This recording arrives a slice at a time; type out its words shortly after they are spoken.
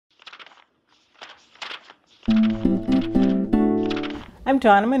I'm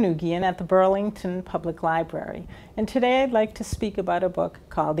Donna Manoogian at the Burlington Public Library, and today I'd like to speak about a book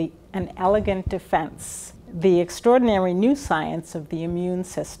called An Elegant Defense: The Extraordinary New Science of the Immune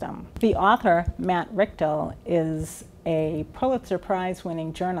System. The author, Matt Richter, is a Pulitzer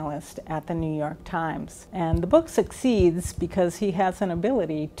Prize-winning journalist at the New York Times. And the book succeeds because he has an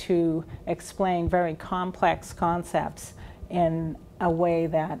ability to explain very complex concepts in a way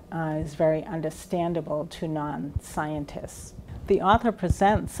that is very understandable to non-scientists. The author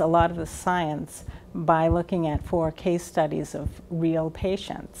presents a lot of the science by looking at 4 case studies of real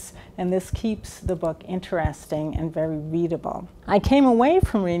patients, and this keeps the book interesting and very readable. I came away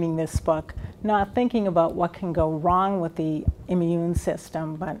from reading this book not thinking about what can go wrong with the immune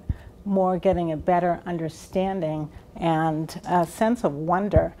system, but more getting a better understanding and a sense of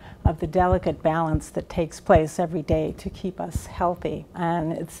wonder of the delicate balance that takes place every day to keep us healthy.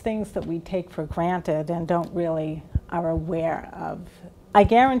 And it's things that we take for granted and don't really are aware of. I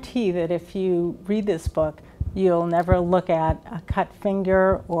guarantee that if you read this book, you'll never look at a cut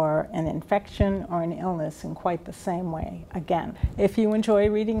finger or an infection or an illness in quite the same way again. If you enjoy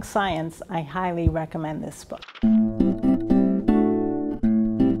reading science, I highly recommend this book.